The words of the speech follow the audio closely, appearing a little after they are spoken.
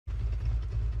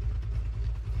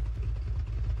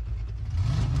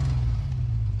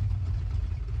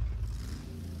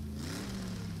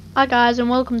Hi guys, and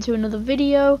welcome to another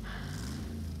video.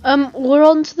 We're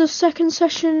on to the second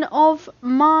session of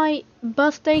my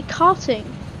birthday karting.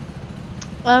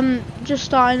 Just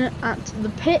starting at the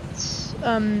pits.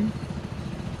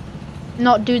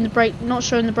 Not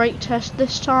showing the brake test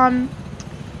this time.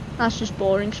 That's just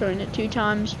boring, showing it 2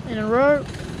 times in a row.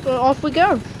 But off we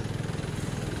go.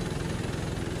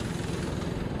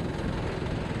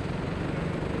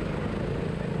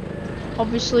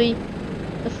 Obviously,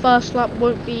 the first lap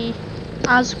won't be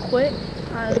as quick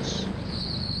as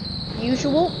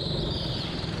usual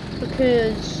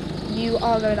because you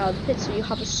are going out of the pit, so you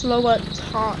have a slower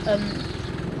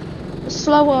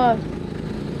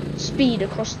speed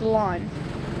across the line.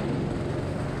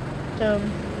 So,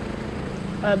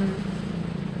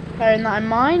 bearing that in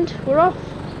mind, we're off.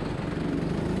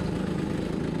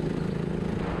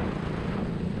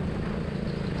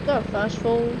 So first of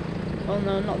all. Oh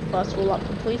no, not the first full lap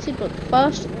completed, but the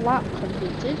first lap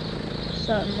completed,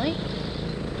 certainly.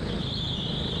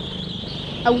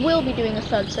 I will be doing a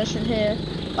third session here,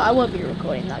 but I won't be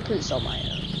recording that because it's on my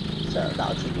own, so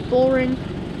that'll just be boring.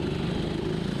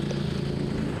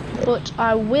 But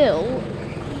I will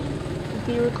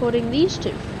be recording these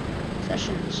 2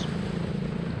 sessions.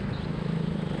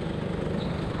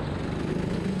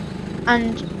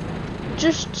 And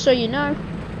just so you know,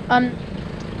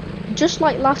 just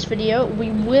like last video, we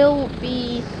will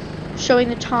be showing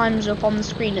the times up on the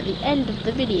screen at the end of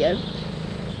the video,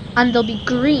 and they'll be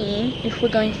green if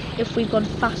we've gone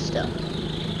faster,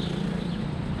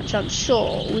 which I'm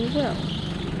sure we will.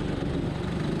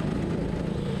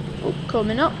 Oh,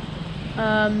 coming up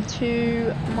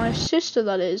to my sister,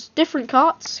 that is. Different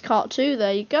karts, kart 2,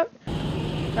 there you go.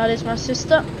 That is my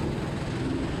sister.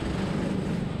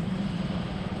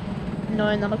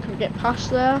 Knowing that I couldn't get past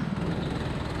there.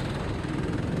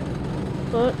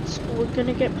 But we're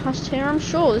gonna get past here, I'm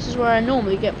sure. This is where I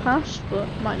normally get past, but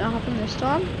might not happen this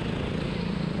time.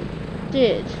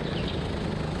 Did.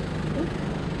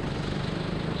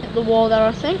 Hit the wall there,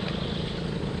 I think.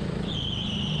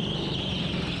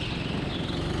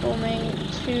 Coming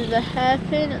to the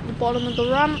hairpin at the bottom of the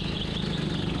ramp.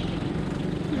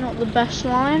 Not the best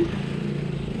line.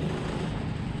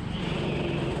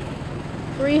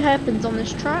 3 hairpins on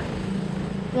this track.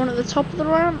 1 at the top of the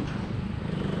ramp.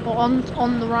 Or on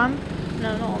the ramp?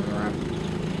 No, not on the ramp.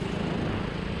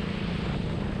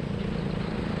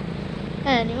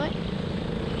 Anyway.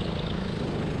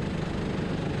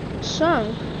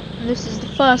 So, this is the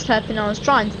first hairpin I was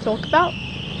trying to talk about.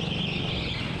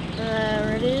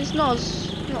 There it is. Not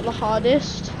the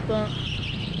hardest, but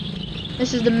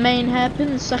this is the main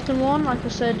hairpin, the second one, like I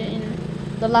said in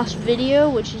the last video,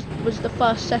 which was the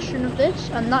first session of this,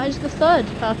 and that is the third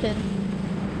hairpin.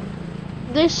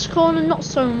 This corner, not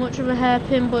so much of a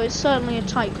hairpin, but it's certainly a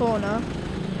tight corner.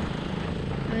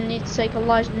 And you need to take a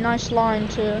nice line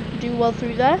to do well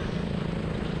through there.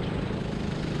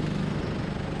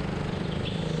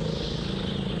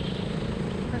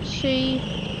 Let's see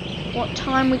what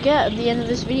time we get at the end of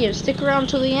this video. Stick around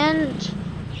till the end.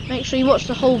 Make sure you watch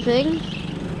the whole thing.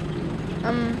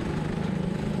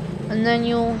 And then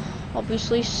you'll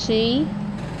obviously see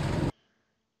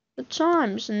the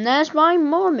times. And there's my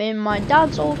mum in my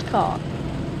dad's old car.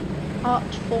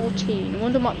 Kart 14.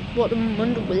 Wonder what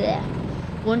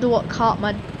kart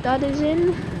my dad is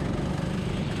in.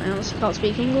 I honestly can't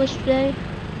speak English today.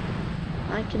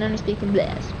 I can only speak in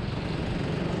Blair's.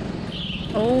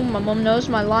 Oh, my mum knows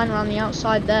my line around the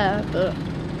outside there, but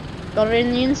got it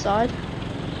in the inside.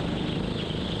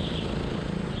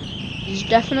 He's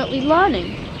definitely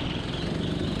learning.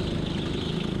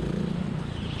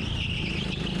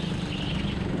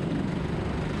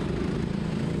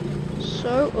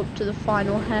 So, up to the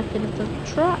final hairpin of the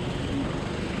track.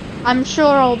 I'm sure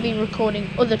I'll be recording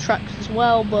other tracks as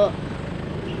well, but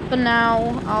for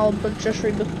now, I'll just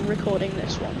be recording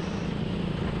this one.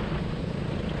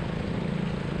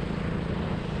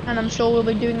 And I'm sure we'll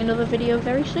be doing another video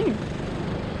very soon.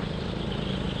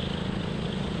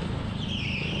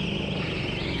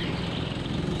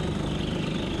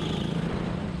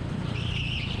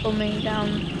 Coming down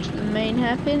to the main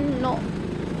hairpin, not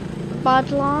a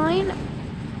bad line.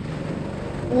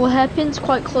 All hairpins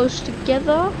quite close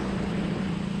together.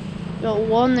 You got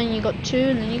 1, then you got 2,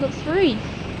 and then you got 3.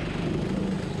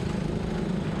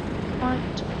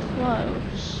 Quite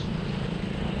close.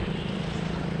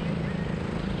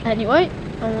 Anyway,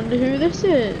 I wonder who this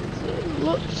is. It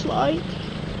looks like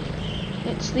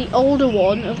it's the older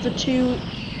one of the 2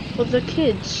 other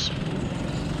kids.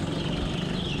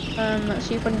 Let's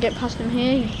see if I can get past him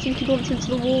here. I think he bumped into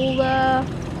the wall there.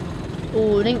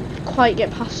 Oh, I didn't quite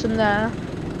get past him there.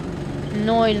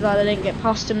 Annoyed that I didn't get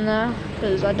past him there.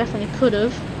 because I definitely could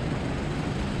have.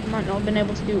 Might not have been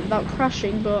able to do it without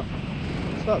crashing, but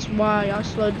so that's why I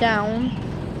slowed down.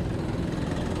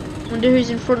 Wonder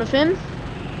who's in front of him.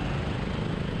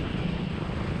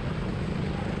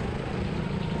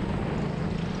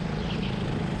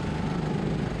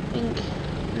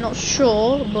 Not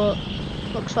sure, but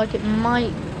looks like it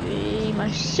might be my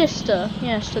sister.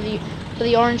 Yes, to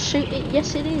the orange suit.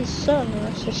 Yes, it is certainly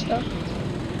my sister.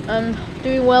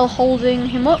 Doing well holding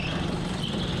him up,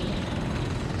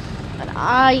 and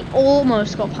I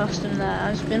almost got past him there.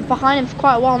 I've been behind him for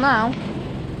quite a while now,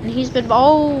 and he's been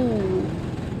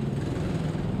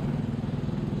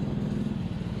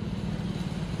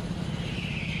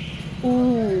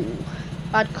ooh,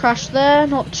 bad crash there.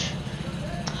 Not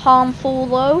harmful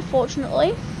though,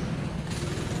 fortunately.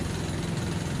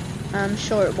 I'm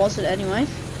sure it wasn't anyway,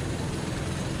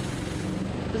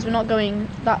 because we're not going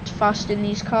that fast in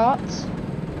these karts.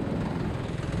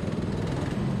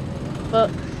 But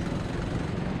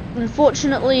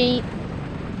unfortunately,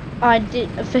 I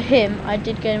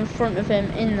did get in front of him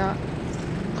in that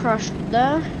crash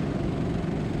there.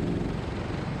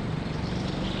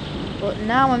 But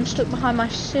now I'm stuck behind my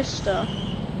sister.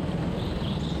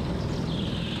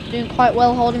 Doing quite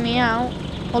well holding me off.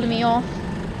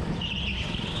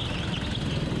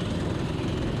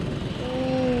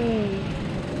 Ooh.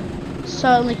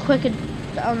 Certainly quicker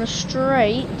down the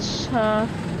straight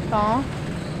car.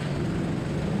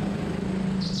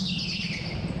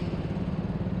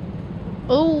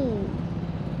 Ooh.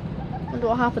 Wonder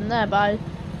what happened there, but I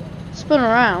spun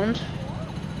around.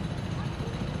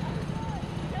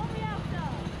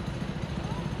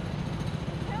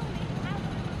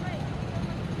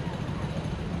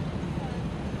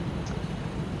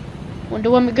 Wonder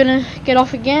when we're gonna get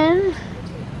off again.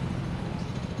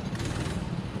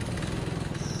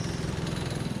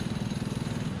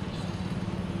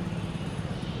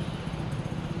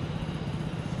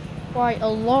 Quite a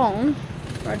long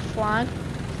red flag.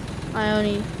 I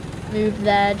only moved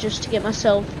there just to get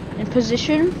myself in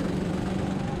position.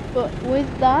 But with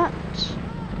that,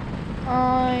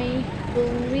 I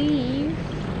believe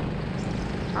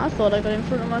I thought I got in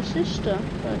front of my sister,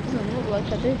 but it doesn't look like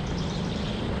I did.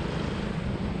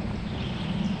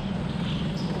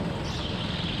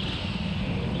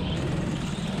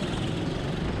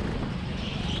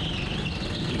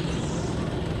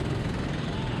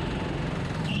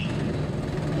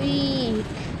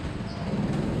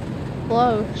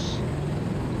 Close.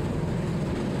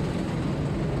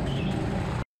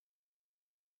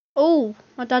 Oh,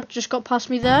 my dad just got past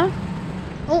me there.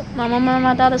 Oh, my mum and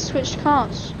my dad have switched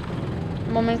karts.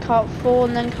 Mum in kart 4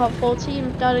 and then kart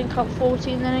 14, dad in kart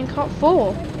 14 and then in kart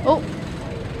 4. Oh,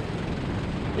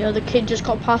 the other kid just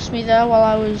got past me there while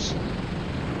I was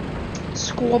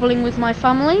squabbling with my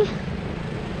family.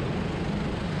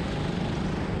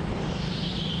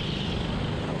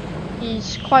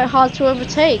 He's quite hard to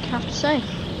overtake, I have to say.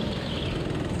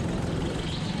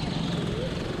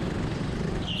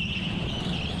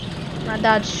 My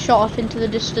dad's shot off into the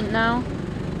distance.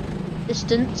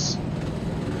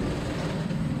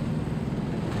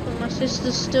 But my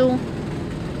sister's still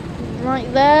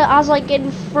right there as I get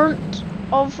in front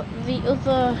of the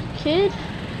other kid.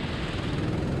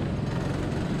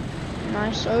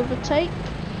 Nice overtake.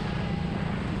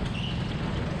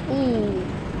 Ooh.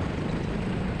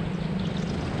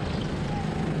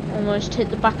 Almost hit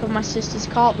the back of my sister's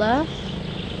kart there.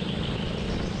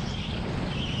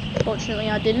 Fortunately,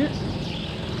 I didn't.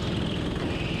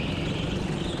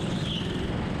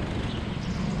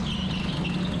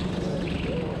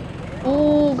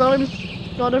 Oh,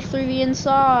 got her through the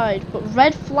inside. But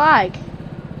red flag.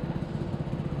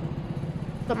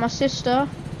 Got my sister.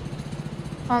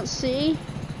 Can't see.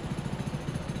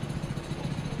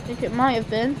 I think it might have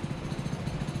been.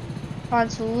 Trying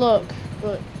to look,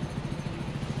 but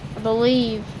I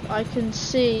believe I can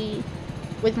see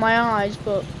with my eyes,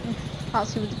 but can't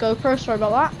see with the GoPro. Sorry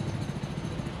about that.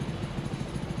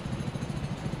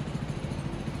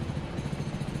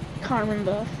 Can't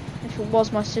remember if it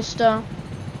was my sister.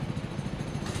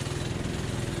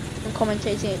 I'm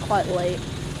commentating it quite late.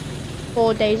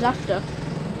 4 days after.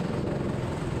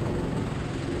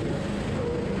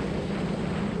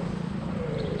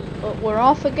 But we're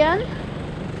off again.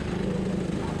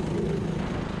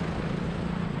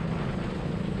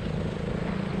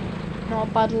 Not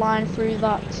a bad line through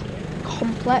that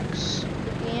complex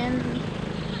at the end.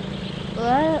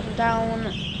 There,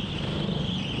 down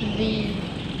the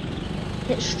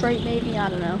pit straight maybe, I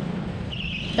don't know.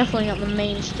 Definitely not the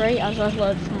main straight as I've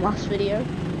learned from last video.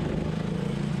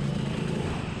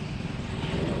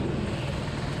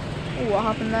 Oh, what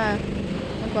happened there?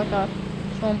 Looked like a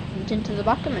bumped into the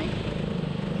back of me.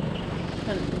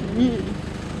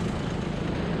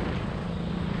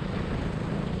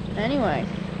 Anyway.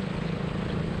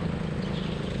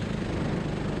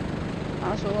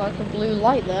 That's like a blue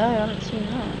light there, I haven't seen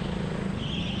that.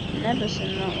 Never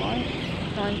seen that light.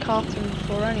 Not in Karting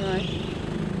before anyway.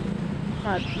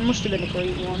 It must have been a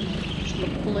green one. Just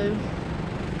looked blue.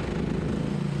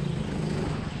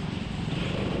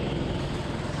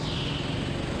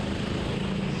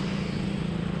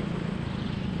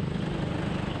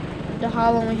 I wonder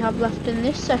how long we have left in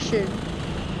this session.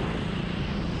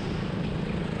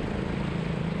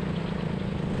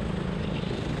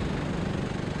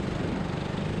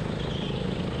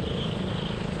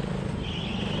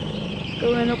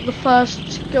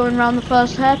 Going round the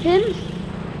first hairpin.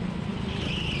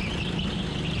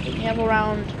 We have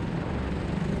around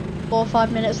 4 or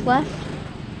 5 minutes left.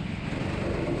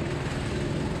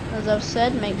 As I've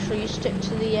said, make sure you stick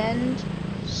to the end.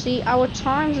 See our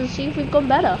times and see if we've gone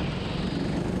better.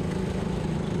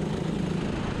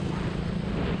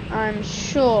 I'm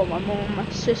sure my mum and my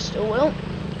sister will.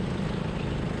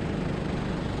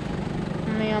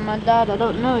 Me and my dad, I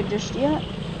don't know just yet.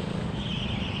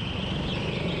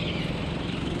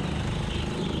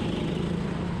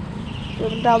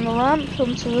 Going down the ramp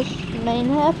onto the main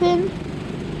hairpin.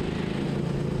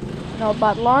 No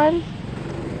bad line.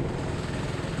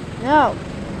 Now,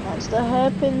 once the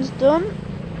hairpin's done,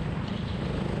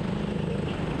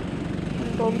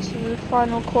 and on to the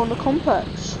final corner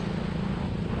complex.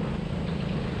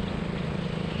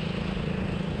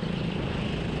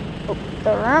 Up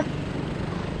the ramp.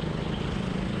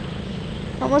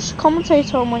 Not much to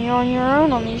commentate on when you're on your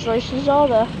own on these races, are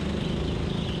there?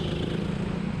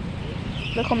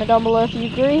 Comment down below if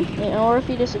you agree or if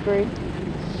you disagree.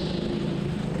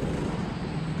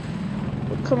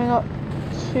 We're coming up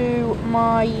to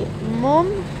my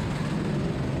mum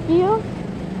here.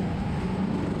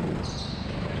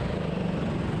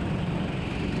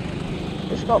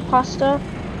 Just got past her.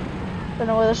 Don't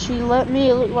know whether she let me,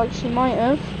 it looked like she might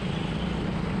have.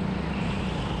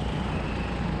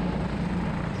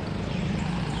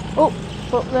 Oh,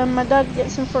 but then my dad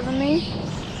gets in front of me.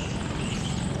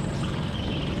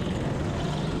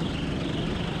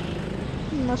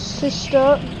 My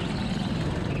sister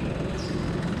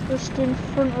just in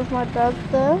front of my dad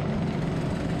there.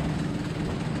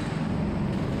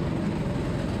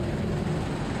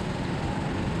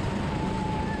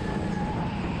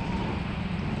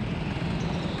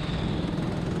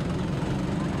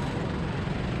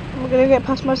 We're gonna get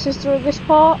past my sister at this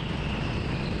part.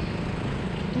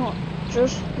 Not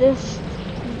just this.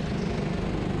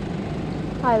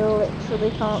 I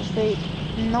literally can't speak.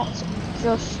 Not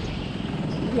just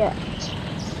yet.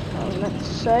 I was meant to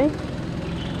say.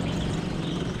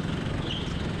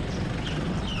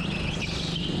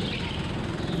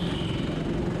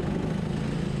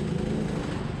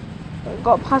 I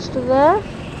got past her there.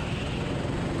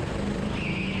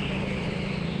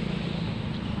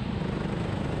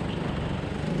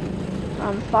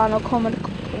 And final comment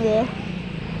there.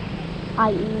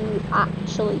 I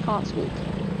actually can't speak.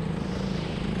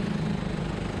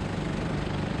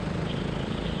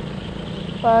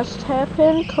 First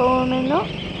hairpin coming up.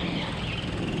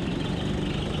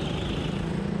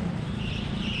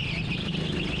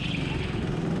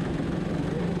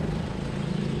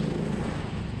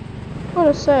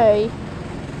 Gotta say,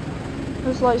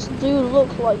 those lights do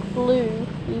look like blue,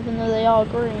 even though they are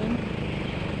green.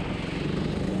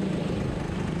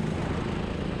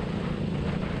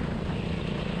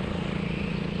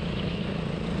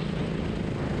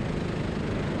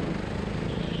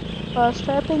 First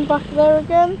hairpin back there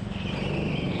again.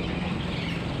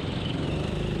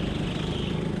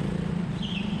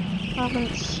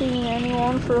 Haven't seen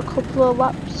anyone for a couple of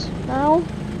laps now.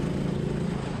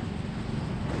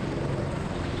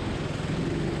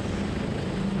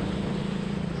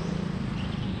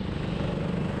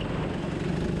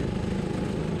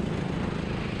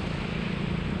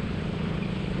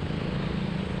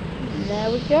 And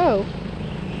there we go.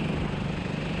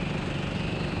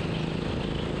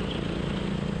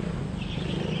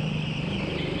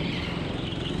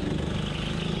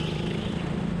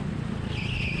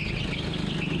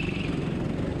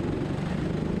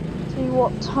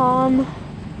 What time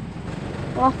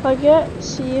lap I get,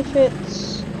 see if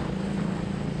it's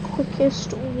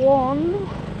quickest one.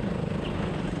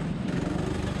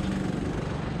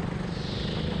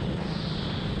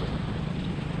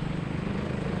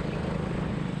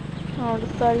 On the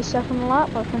 32nd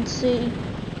lap, I can see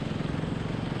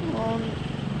on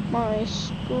my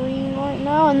screen right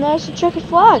now, and there's the checkered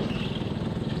flag.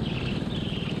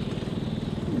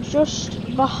 Just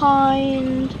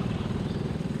behind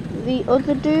the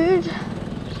other dude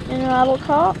in an adult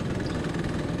cart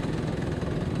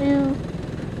who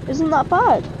isn't that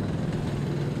bad.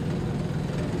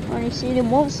 I only seen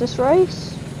him once this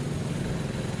race.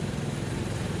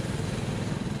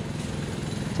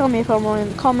 Tell me if I'm wrong in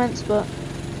the comments, but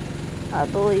I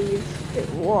believe it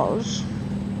was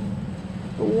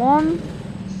the one.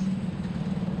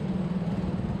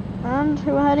 And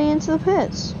we're heading into the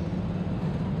pits.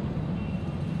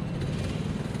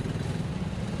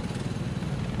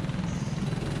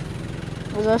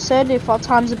 As I said, if our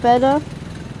times are better,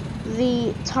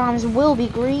 the times will be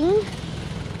green.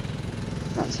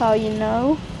 That's how you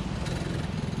know.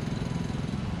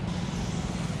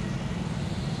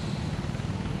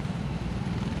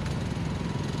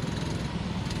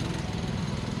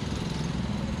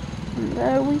 And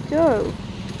there we go.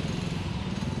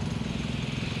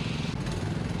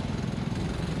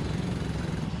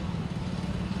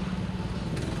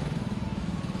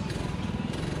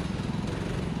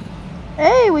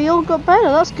 Hey, we all got better,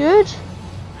 that's good.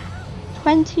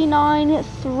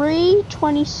 29.3,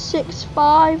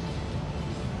 26.5,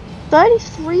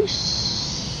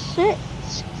 33.6,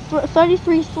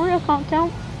 33.3, I can't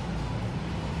count,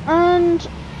 and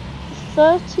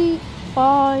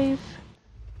 35.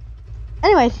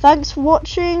 Anyway, thanks for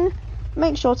watching.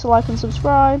 Make sure to like and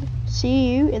subscribe.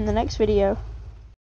 See you in the next video.